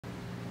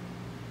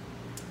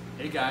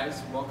Hey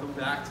guys, welcome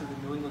back to the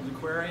New England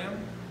Aquarium.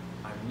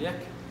 I'm Nick,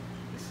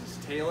 this is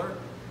Taylor.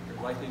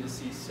 You're likely to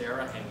see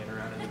Sarah hanging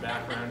around in the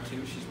background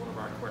too. She's one of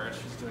our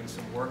aquarists. She's doing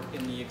some work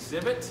in the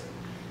exhibit.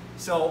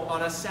 So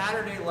on a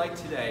Saturday like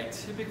today,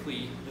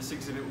 typically this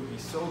exhibit would be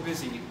so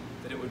busy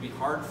that it would be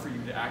hard for you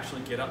to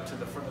actually get up to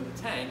the front of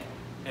the tank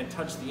and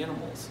touch the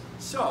animals.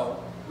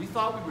 So we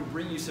thought we would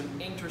bring you some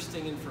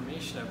interesting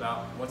information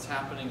about what's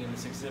happening in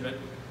this exhibit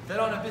that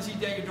on a busy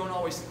day you don't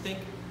always think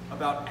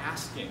about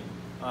asking.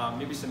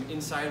 Maybe some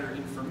insider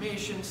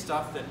information,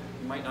 stuff that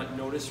you might not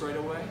notice right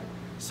away.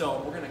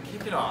 So we're going to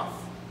kick it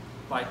off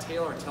by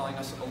Taylor telling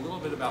us a little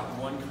bit about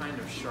one kind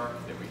of shark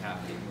that we have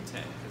in the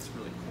tank. It's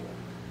really cool.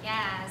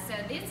 Yeah, so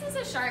this is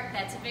a shark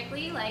that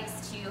typically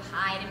likes to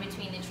hide in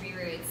between the tree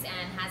roots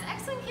and has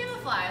excellent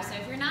camouflage. So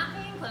if you're not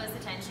paying close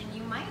attention,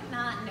 you might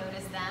not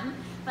notice them,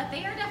 but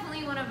they are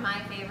definitely one of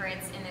my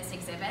favorites in this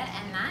exhibit,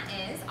 and that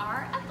is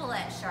our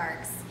epaulette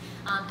sharks.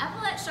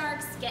 Epaulette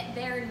sharks get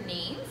their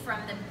name from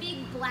the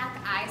big black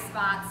eye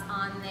spots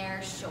on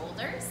their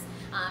shoulders.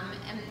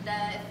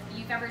 If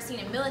you've ever seen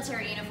a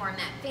military uniform,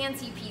 that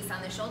fancy piece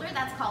on the shoulder,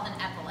 that's called an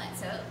epaulette.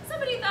 So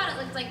somebody thought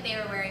it looked like they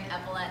were wearing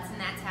epaulettes,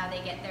 and that's how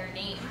they get their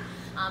name.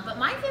 But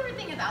my favorite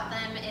thing about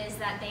them is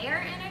that they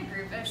are in a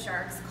group of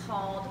sharks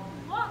called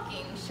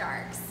walking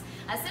sharks.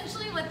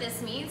 Essentially what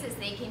this means is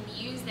they can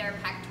use their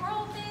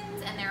pectoral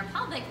fins and their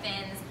pelvic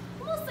fins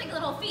almost like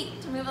little feet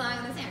to move along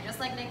in the sand, just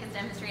like Nick is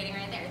demonstrating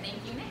right there.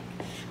 Thank you, Nick.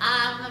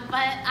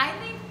 But I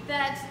think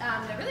that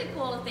the really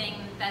cool thing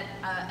that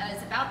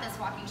is about this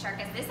walking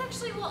shark is this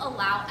actually will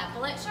allow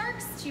epaulette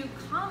sharks to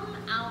come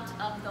out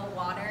of the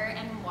water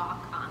and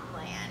walk on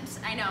land.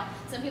 I know,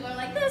 some people are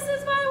like, this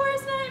is my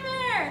worst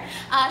nightmare,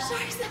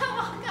 sharks that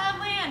walk on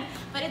land.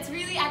 But it's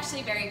really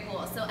actually very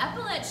cool. So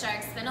epaulette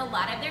sharks spend a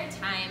lot of their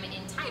time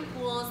in tide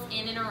pools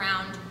in and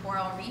around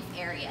coral reef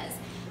areas.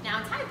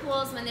 Now, tide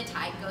pools, when the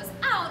tide goes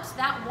out,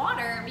 that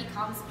water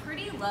becomes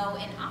pretty low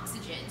in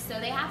oxygen. So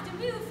they have to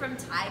move from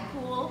tide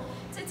pool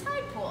to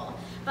tide pool.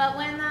 But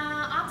when the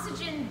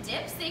oxygen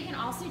dips, they can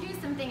also do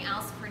something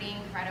else pretty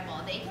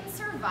incredible. They can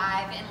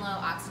survive in low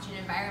oxygen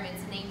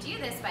environments, and they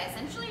do this by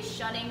essentially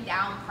shutting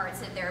down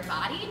parts of their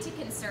body to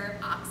conserve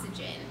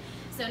oxygen.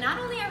 So not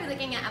only are we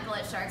looking at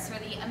epaulette sharks for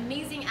the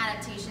amazing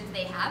adaptations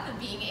they have of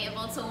being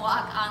able to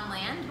walk on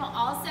land, but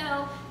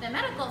also the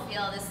medical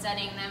field is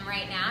studying them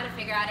right now to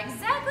figure out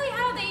exactly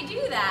how they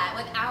do that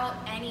without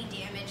any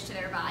damage to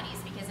their bodies.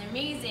 Because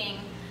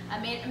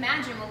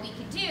imagine what we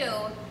could do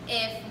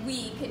if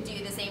we could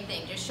do the same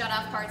thing, just shut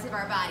off parts of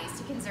our bodies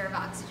to conserve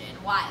oxygen.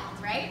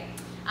 Wild, right?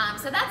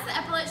 So that's the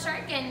epaulette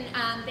shark, and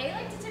they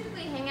like to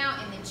typically hang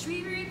out in the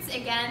tree roots,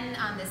 again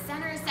on the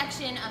center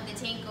section of the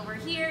tank over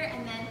here,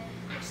 and then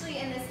actually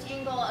in this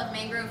tangle of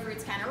mangrove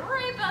roots kind of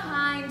right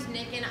behind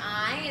Nick and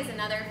I is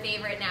another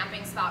favorite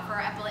napping spot for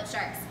our epaulette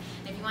sharks.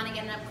 And if you want to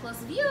get an up-close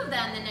view of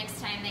them the next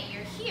time that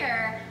you're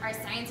here, our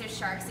Science of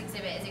Sharks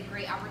exhibit is a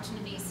great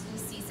opportunity to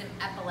see some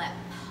epaulette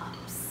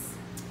pups.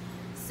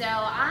 So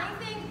I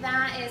think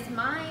that is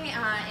my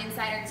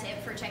insider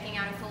tip for checking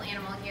out a cool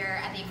animal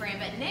here at the aquarium,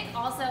 but Nick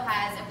also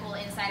has a cool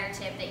insider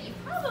tip that you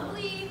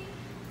probably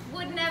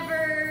would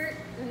never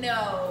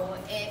know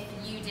if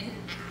you didn't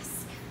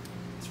ask.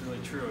 It's really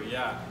true,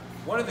 yeah.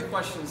 One of the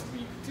questions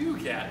we do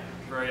get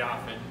very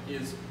often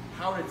is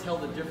how to tell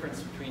the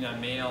difference between a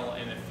male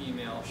and a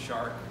female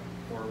shark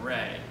or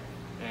ray.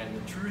 And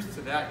the truth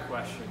to that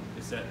question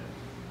is that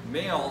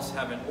males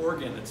have an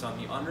organ that's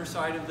on the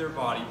underside of their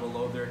body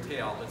below their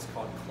tail that's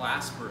called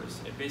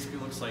claspers. It basically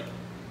looks like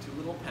two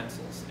little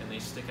pencils, and they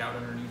stick out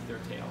underneath their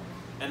tail.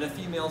 And the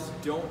females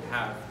don't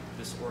have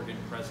this organ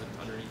present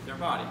underneath their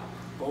body,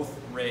 both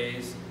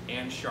rays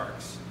and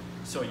sharks.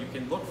 So you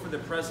can look for the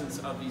presence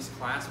of these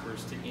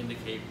claspers to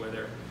indicate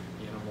whether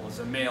the animal is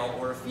a male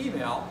or a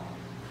female.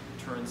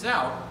 Turns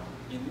out,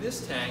 in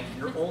this tank,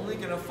 you're only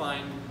going to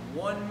find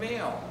one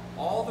male.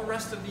 All the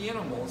rest of the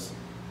animals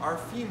are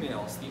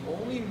females. The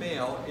only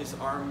male is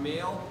our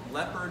male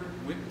Leopard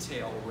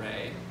Whiptail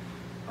Ray.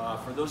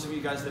 For those of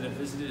you guys that have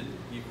visited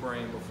the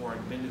aquarium before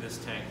and been to this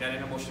tank, that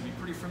animal should be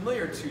pretty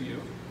familiar to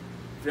you.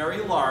 Very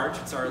large.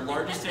 It's our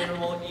largest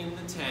animal in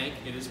the tank.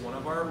 It is one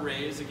of our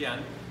rays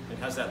again. It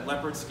has that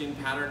leopard skin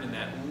pattern and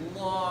that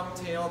long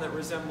tail that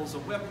resembles a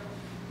whip.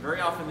 Very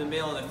often the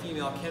male and the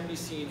female can be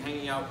seen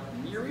hanging out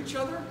near each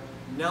other.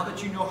 Now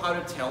that you know how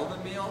to tell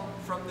the male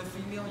from the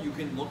female, you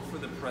can look for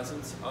the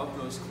presence of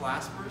those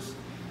claspers.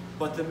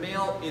 But the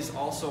male is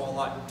also a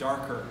lot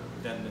darker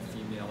than the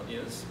female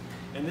is.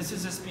 And this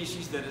is a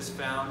species that is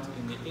found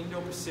in the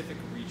Indo-Pacific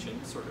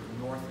region, sort of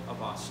north of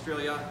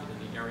Australia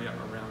and in the area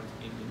around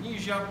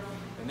Indonesia.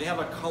 And they have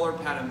a color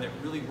pattern that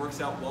really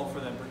works out well for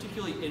them,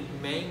 particularly in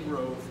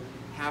mangrove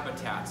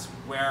habitats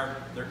where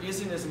there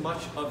isn't as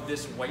much of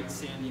this white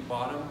sandy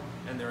bottom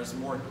and there is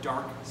more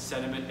dark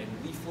sediment and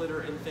leaf litter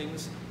and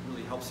things. It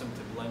really helps them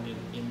to blend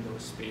in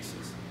those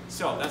spaces.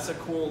 So that's a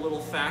cool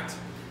little fact.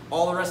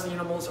 All the rest of the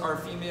animals are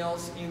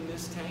females in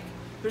this tank.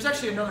 There's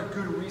actually another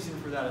good reason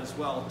for that as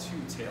well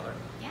too, Taylor.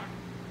 Yeah.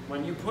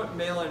 When you put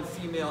male and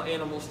female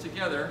animals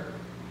together,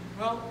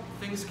 well,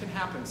 things can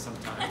happen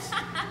sometimes.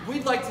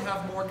 We'd like to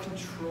have more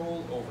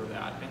control over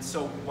that. And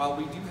so while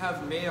we do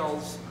have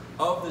males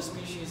of the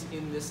species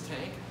in this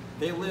tank,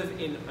 they live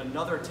in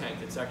another tank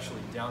that's actually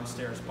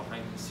downstairs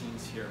behind the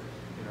scenes here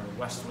in our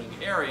West Wing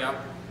area.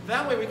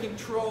 That way we can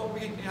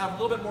have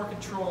a little bit more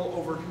control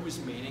over who is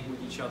mating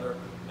with each other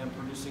and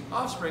producing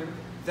offspring.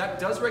 That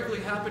does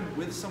regularly happen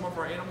with some of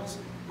our animals.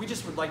 We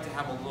just would like to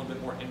have a little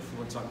bit more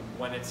influence on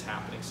when it's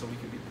happening so we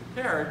can be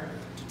prepared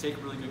to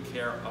take really good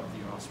care of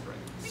the offspring.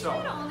 We should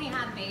only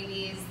have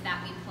babies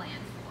that we plan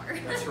for.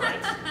 That's right.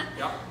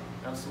 Yep,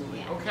 absolutely.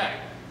 Yeah. Okay,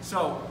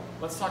 so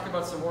let's talk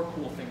about some more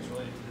cool things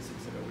related to this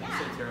exhibit. What do you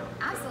say, Tara?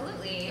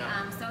 Absolutely.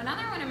 Yeah. So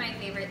another one of my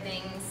favorite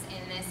things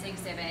in this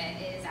exhibit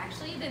is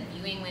actually the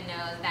viewing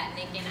window that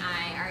Nick and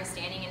I are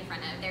standing in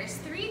front of. There's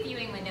 3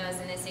 viewing windows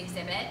in this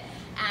exhibit,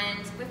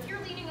 and if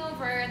you're leaning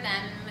over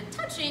them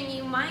touching,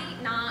 you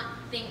might not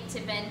think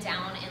to bend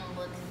down and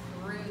look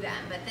through them,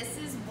 but this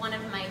is one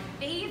of my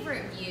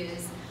favorite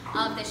views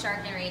of the Shark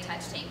and Ray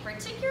touch tank,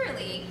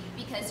 particularly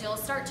because you'll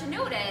start to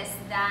notice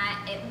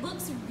that it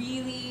looks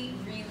really,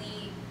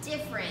 really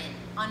different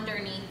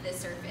underneath the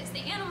surface. The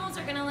animals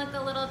are going to look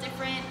a little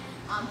different,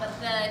 but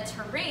the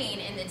terrain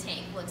in the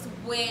tank looks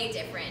way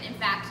different. In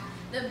fact,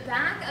 the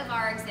back of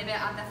our exhibit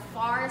on the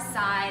far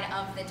side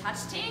of the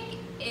touch tank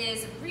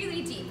is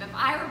really deep. If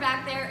I were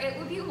back there, it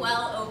would be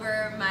well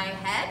over my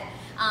head.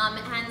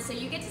 And so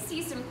you get to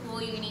see some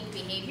cool, unique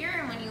behavior,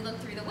 and when you look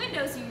through the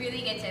windows, you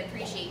really get to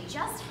appreciate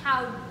just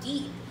how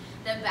deep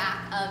the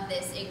back of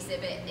this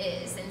exhibit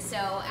is. And so,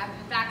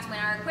 in fact, when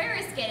our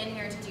aquarists get in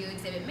here to do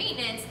exhibit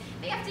maintenance,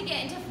 they have to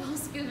get into full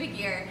scuba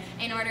gear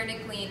in order to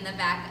clean the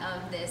back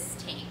of this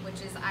tank,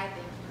 which is, I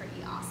think,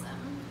 pretty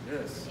awesome. It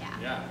is.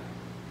 Yeah.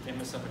 Can't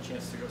miss up a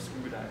chance to go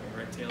scuba diving,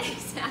 right, Taylor?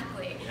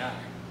 Exactly. Yeah.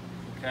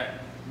 Okay.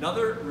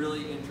 Another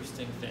really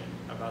interesting thing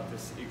about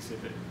this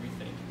exhibit, we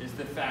think, is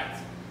the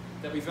fact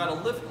that we've got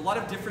a lot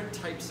of different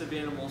types of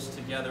animals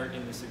together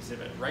in this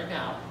exhibit. Right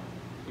now,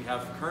 we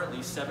have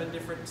currently 7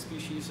 different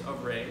species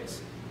of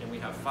rays, and we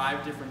have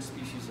 5 different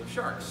species of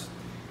sharks.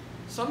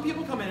 Some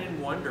people come in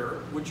and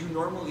wonder, would you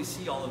normally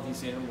see all of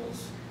these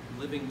animals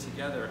living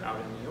together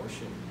out in the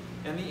ocean?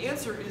 And the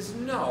answer is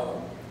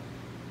no.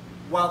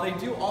 While they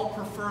do all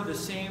prefer the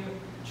same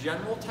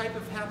general type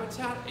of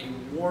habitat,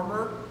 a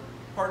warmer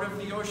part of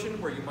the ocean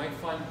where you might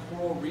find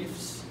coral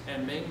reefs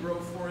and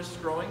mangrove forests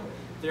growing,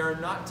 they are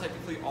not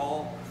technically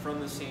all from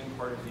the same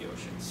part of the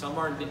ocean. Some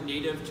are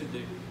native to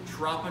the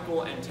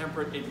tropical and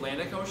temperate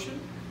Atlantic Ocean,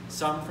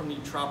 some from the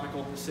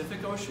tropical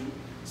Pacific Ocean,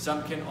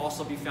 some can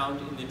also be found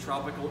in the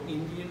tropical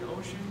Indian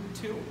Ocean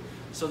too.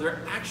 So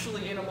they're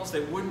actually animals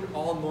that wouldn't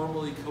all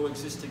normally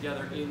coexist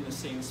together in the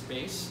same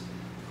space.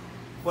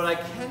 But I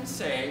can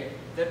say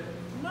that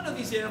none of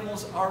these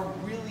animals are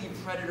really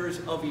predators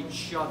of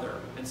each other.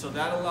 And so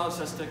that allows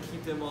us to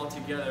keep them all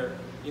together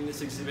in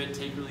this exhibit,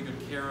 take really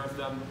good care of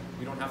them.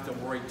 We don't have to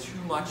worry too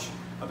much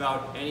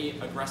about any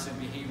aggressive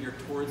behavior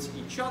towards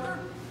each other,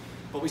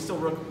 but we still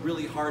work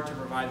really hard to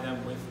provide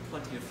them with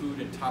plenty of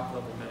food and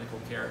top-level medical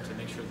care to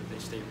make sure that they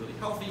stay really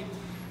healthy.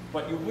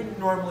 But you wouldn't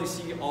normally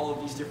see all of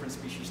these different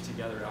species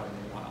together out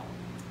in the wild.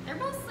 They're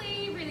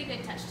mostly really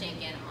good touch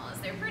tank animals.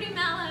 They're pretty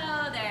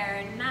mellow,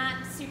 they're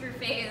not super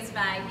fazed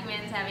by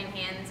humans having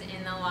hands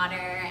in the water,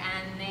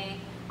 and they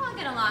all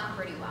get along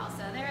pretty well.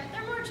 So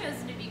they're more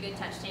chosen to be good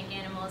touch tank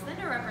animals than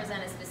to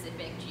represent a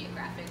specific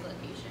geographic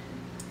location.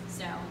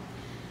 So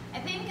I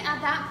think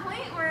at that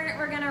point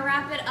we're going to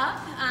wrap it up.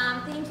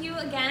 Thank you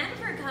again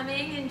for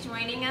coming and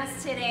joining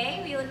us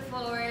today. We look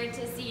forward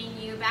to seeing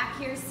you back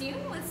here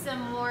soon with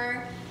some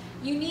more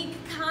unique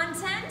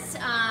content,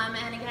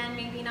 and again,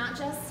 maybe not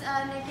just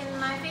Nick and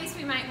my face.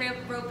 We might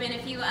rope in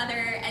a few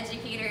other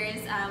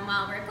educators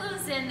while we're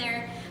closed, and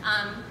they're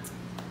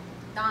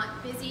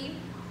not busy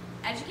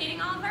educating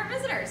all of our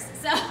visitors.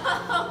 So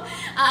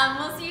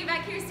we'll see you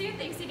back here soon.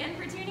 Thanks again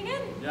for tuning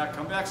in. Yeah,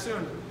 come back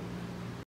soon.